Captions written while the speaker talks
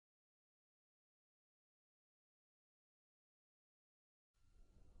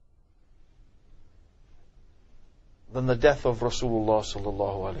than the death of Rasulullah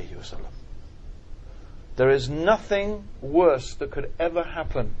sallallahu alaihi wasallam. There is nothing worse that could ever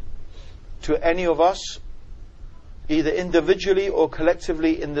happen to any of us, either individually or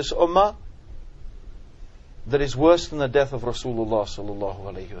collectively in this ummah, that is worse than the death of Rasulullah sallallahu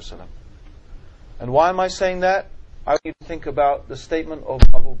alaihi wasallam. And why am I saying that? I want you to think about the statement of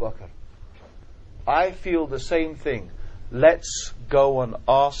Abu Bakr. I feel the same thing. Let's go and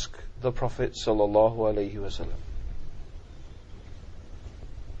ask the Prophet sallallahu alaihi wasallam.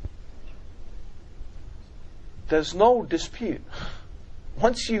 There's no dispute.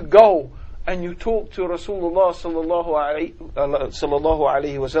 Once you go and you talk to Rasulullah sallallahu alaihi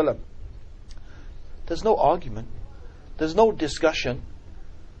wasallam, there's no argument. There's no discussion.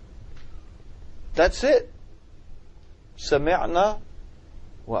 That's it. Sami'na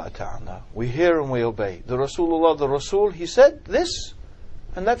wa ata'na. We hear and we obey. The Rasulullah, the Rasul, he said this,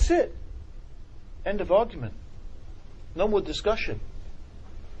 and that's it. End of argument. No more discussion.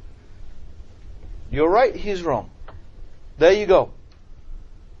 You're right, he's wrong. There you go.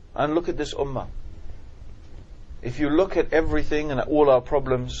 And look at this ummah. If you look at everything and at all our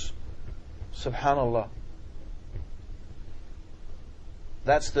problems, subhanallah,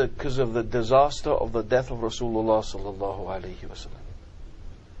 that's because of the disaster of the death of Rasulullah sallallahu alaihi wasallam.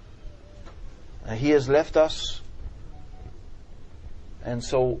 And he has left us, and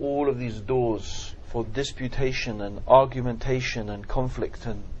so all of these doors for disputation and argumentation and conflict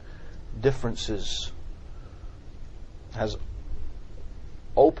and differences has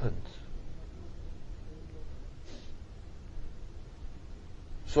opened.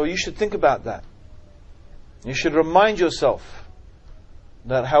 So you should think about that. You should remind yourself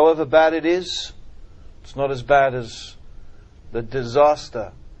that however bad it is, it's not as bad as the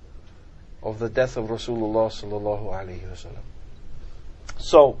disaster of the death of Rasulullah sallallahu alaihi wasallam.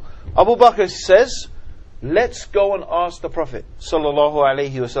 So Abu Bakr says, let's go and ask the Prophet sallallahu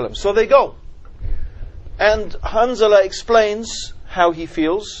alaihi wasallam. So they go, and Hanzala explains how he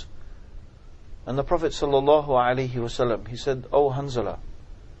feels, and the Prophet sallallahu alaihi wasallam, he said, "Oh Hanzala,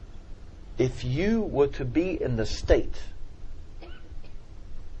 if you were to be in the state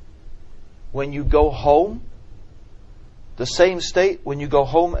when you go home, the same state when you go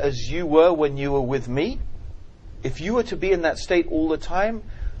home as you were when you were with me, if you were to be in that state all the time,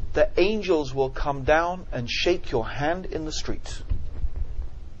 the angels will come down and shake your hand in the street.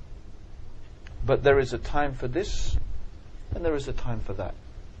 But there is a time for this, and there is a time for that.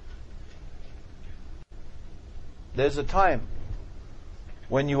 There's a time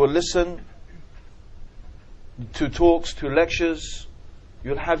when you will listen to talks, to lectures,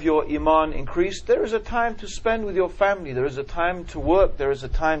 you'll have your iman increased. There is a time to spend with your family. There is a time to work. There is a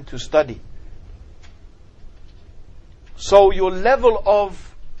time to study. So your level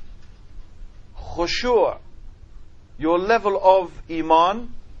of khushu', your level of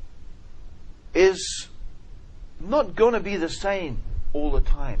iman is not going to be the same all the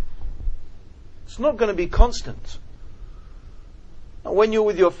time. It's not going to be constant. When you're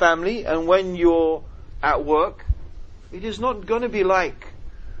with your family and when you're at work, it is not going to be like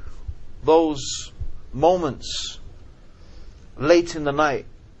those moments late in the night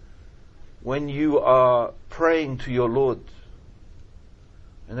when you are praying to your Lord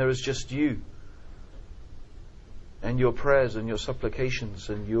and there is just you and your prayers and your supplications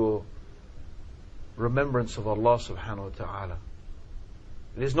and your remembrance of Allah subhanahu wa ta'ala.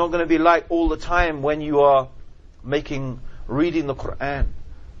 It is not going to be like all the time when you are reading the Quran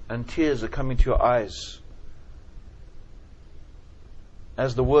and tears are coming to your eyes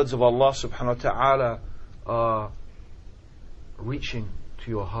as the words of Allah subhanahu wa ta'ala are reaching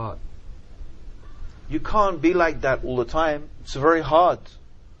to your heart. You can't be like that all the time. It's very hard.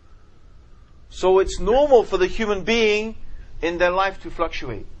 So it's normal for the human being in their life to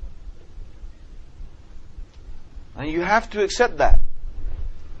fluctuate. And you have to accept that.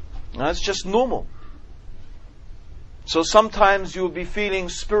 That's just normal. So sometimes you'll be feeling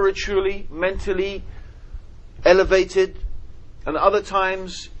spiritually, mentally elevated, and other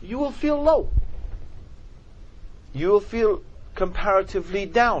times you will feel low. You will feel comparatively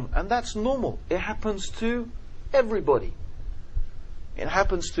down, and that's normal. It happens to everybody. It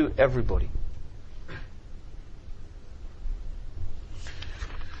happens to everybody.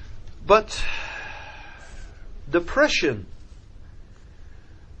 But depression,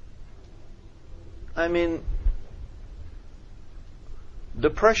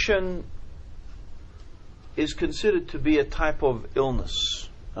 depression is considered to be a type of illness.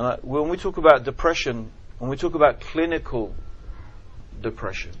 When we talk about depression, when we talk about clinical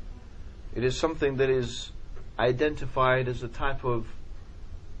depression, it is something that is identified as a type of,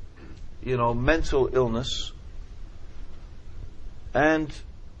 mental illness And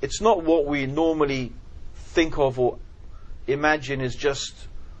it's not what we normally think of or imagine is just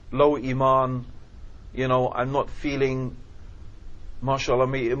low iman. You know, I'm not feeling, mashallah,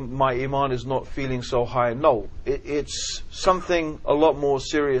 my iman is not feeling so high. No, it's something a lot more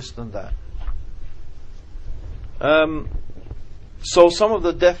serious than that. So some of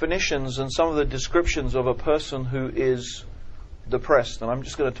the definitions and some of the descriptions of a person who is depressed, and I'm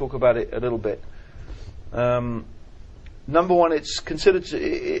just going to talk about it a little bit. Number one, it's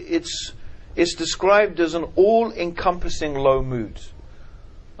described as an all-encompassing low mood.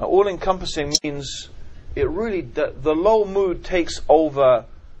 Now, all-encompassing means the low mood takes over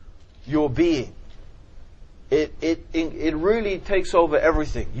your being. It really takes over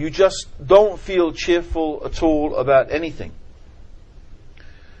everything. You just don't feel cheerful at all about anything.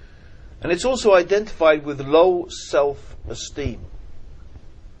 And it's also identified with low self-esteem.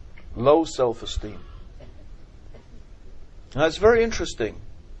 Low self-esteem. Now it's very interesting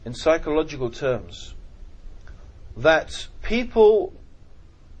in psychological terms that people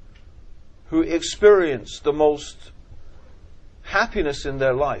who experience the most happiness in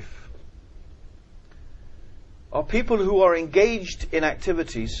their life are people who are engaged in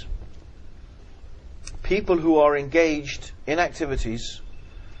activities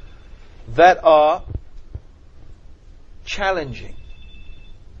that are challenging.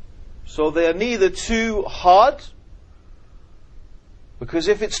 So they are neither too hard, because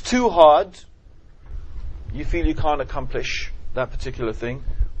if it's too hard, you feel you can't accomplish that particular thing,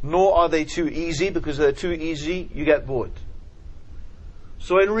 nor are they too easy, because if they're too easy, you get bored.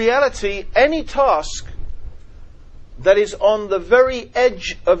 So in reality, any task that is on the very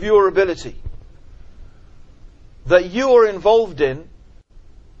edge of your ability, that you are involved in,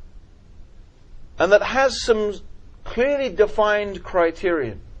 and that has some clearly defined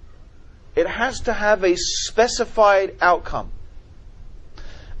criterion, it has to have a specified outcome.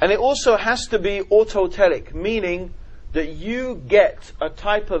 And it also has to be autotelic, meaning that you get a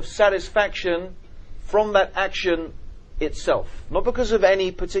type of satisfaction from that action itself. Not because of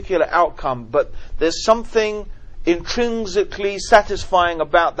any particular outcome, but there's something intrinsically satisfying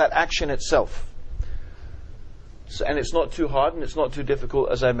about that action itself. So, and it's not too hard and it's not too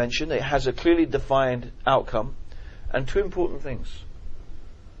difficult, as I mentioned. It has a clearly defined outcome. And two important things.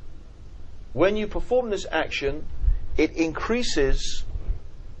 When you perform this action, it increases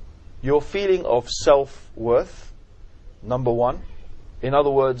your feeling of self-worth, number one. In other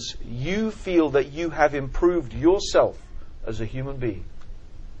words, you feel that you have improved yourself as a human being.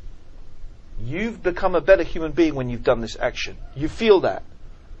 You've become a better human being when you've done this action. You feel that.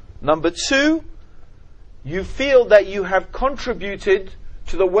 Number two, you feel that you have contributed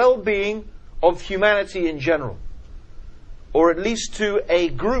to the well-being of humanity in general, or at least to a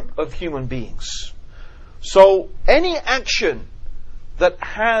group of human beings. So any action that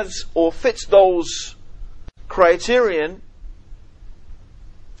has or fits those criterion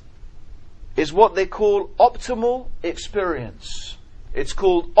is what they call optimal experience. It's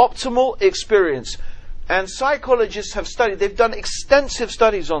called optimal experience. And psychologists have studied, they've done extensive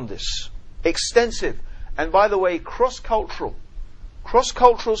studies on this. Extensive. And by the way, cross-cultural.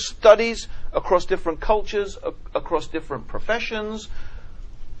 Cross-cultural studies across different cultures, across different professions.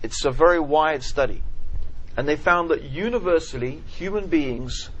 It's a very wide study. And they found that universally, human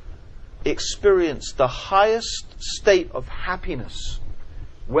beings experience the highest state of happiness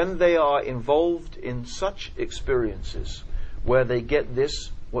when they are involved in such experiences where they get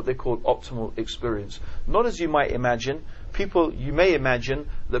this, what they call optimal experience. Not as you might imagine. You may imagine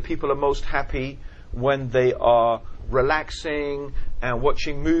that people are most happy when they are relaxing and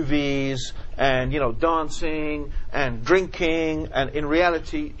watching movies and dancing and drinking, and in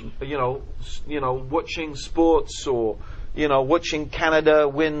reality watching sports, or watching Canada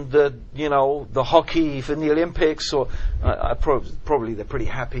win the hockey in the Olympics, or probably they're pretty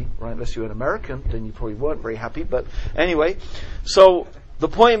happy, right? Unless you're an American, then you probably weren't very happy. But anyway, so the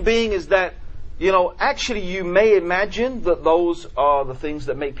point being is that actually you may imagine that those are the things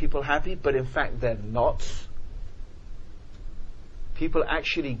that make people happy, but in fact they're not. People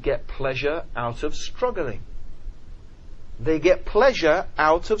actually get pleasure out of struggling. They get pleasure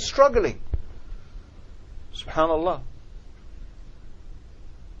out of struggling. Subhanallah.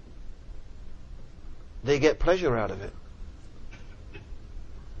 They get pleasure out of it.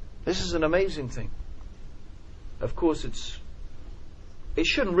 This is an amazing thing. Of course, it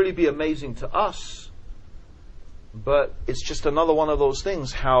shouldn't really be amazing to us, but it's just another one of those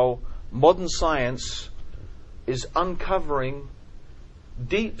things, how modern science is uncovering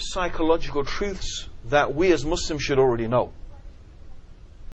deep psychological truths that we as Muslims should already know.